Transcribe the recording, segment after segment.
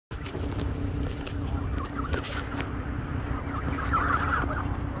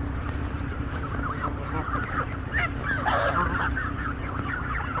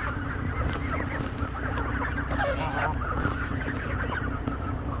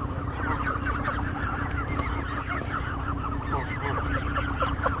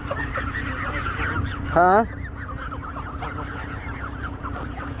Huh?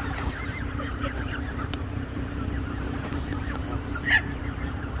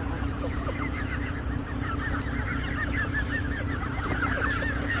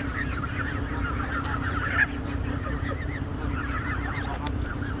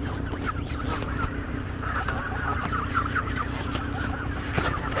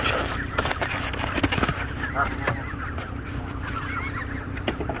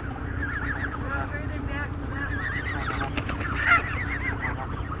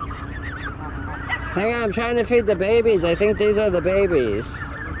 Hang on, I'm trying to feed the babies. I think these are the babies.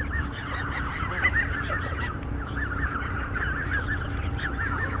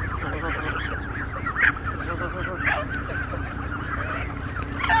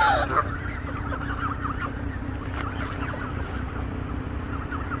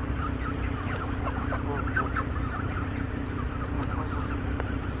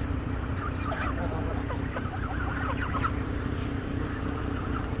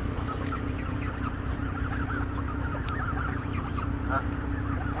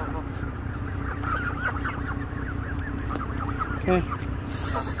 Okay.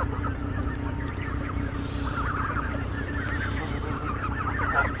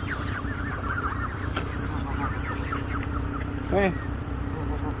 Okay.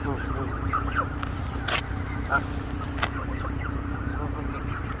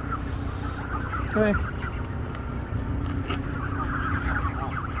 Okay.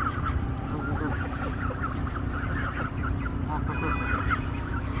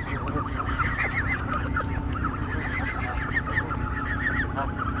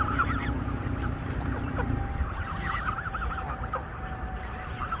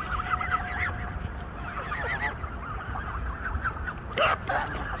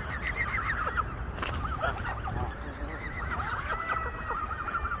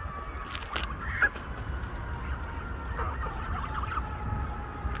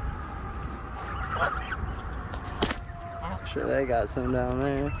 Sure they got some down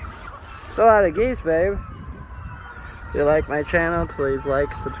there. It's a lot of geese, babe. If you like my channel, please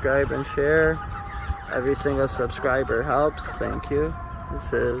like, subscribe, and share. Every single subscriber helps. Thank you.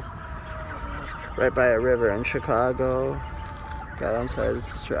 This is right by a river in Chicago. Got outside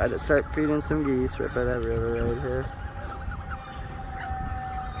to try to start feeding some geese right by that river right here.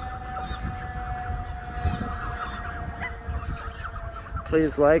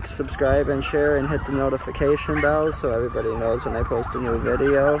 Please like, subscribe, and share, and hit the notification bell so everybody knows when I post a new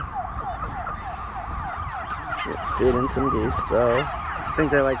video. It's feeding some geese though. I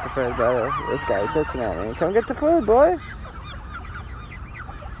think they like the fries better. This guy's hissing at me. Come get the food, boy.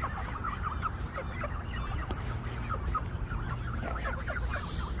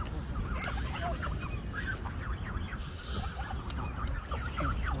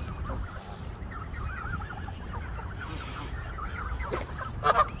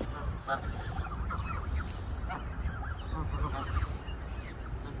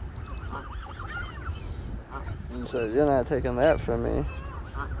 So you're not taking that from me.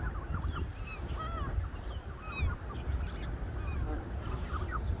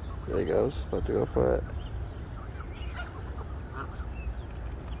 There he goes, about to go for it.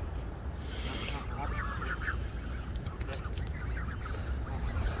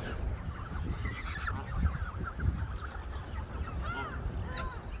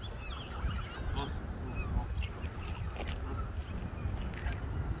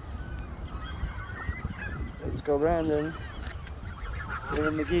 Let's go, Brandon.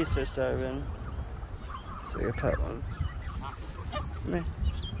 Even the geese are starving. So you pet one. Come here.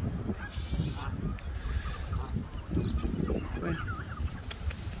 Come here.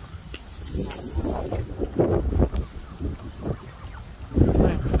 Come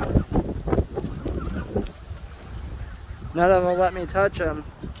here. None of them will let me touch them.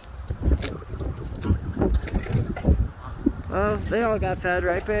 Well, they all got fed,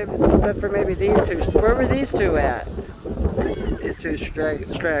 right, babe? Except for maybe these two. Where were these two at? These two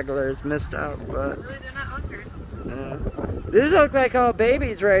stragglers missed out, but... Really, they're not hungry. Yeah. These look like all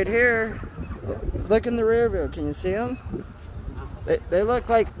babies right here. Look in the rear view. Can you see them? They look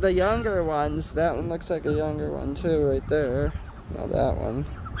like the younger ones. That one looks like a younger one, too, right there. No, that one.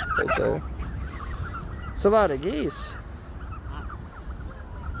 Right there. It's a lot of geese.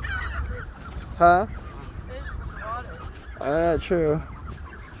 Huh? True.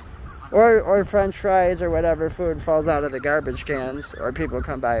 Or French fries or whatever food falls out of the garbage cans, or people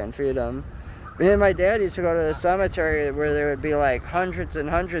come by and feed them. Me and my dad used to go to the cemetery where there would be like hundreds and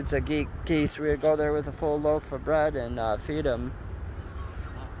hundreds of geese. We would go there with a full loaf of bread and feed them.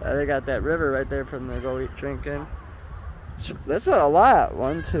 They got that river right there from the go eat drinking. That's a lot.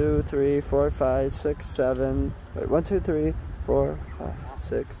 1, 2, 3, 4, 5, 6, 7. Wait, 1, 2, 3, 4, 5,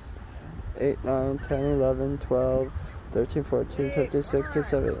 6, 8, 9, 10, 11, 12, 13, 14, 15, 16,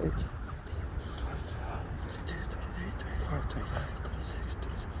 17, 18, 19, 22, 23, 24, 25, 26,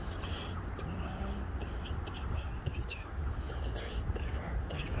 27,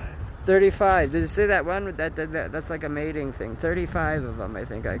 35. Did you see that one? That's like a mating thing. 35 of them, I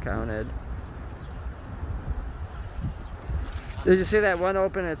think I counted. Did you see that one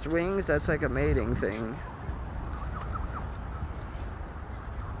open its wings? That's like a mating thing.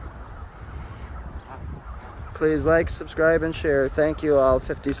 Please like, subscribe, and share. Thank you all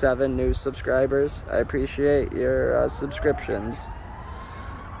 57 new subscribers. I appreciate your subscriptions.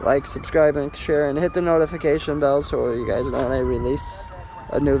 Like, subscribe, and share, and hit the notification bell so you guys know when I release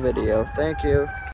a new video. Thank you.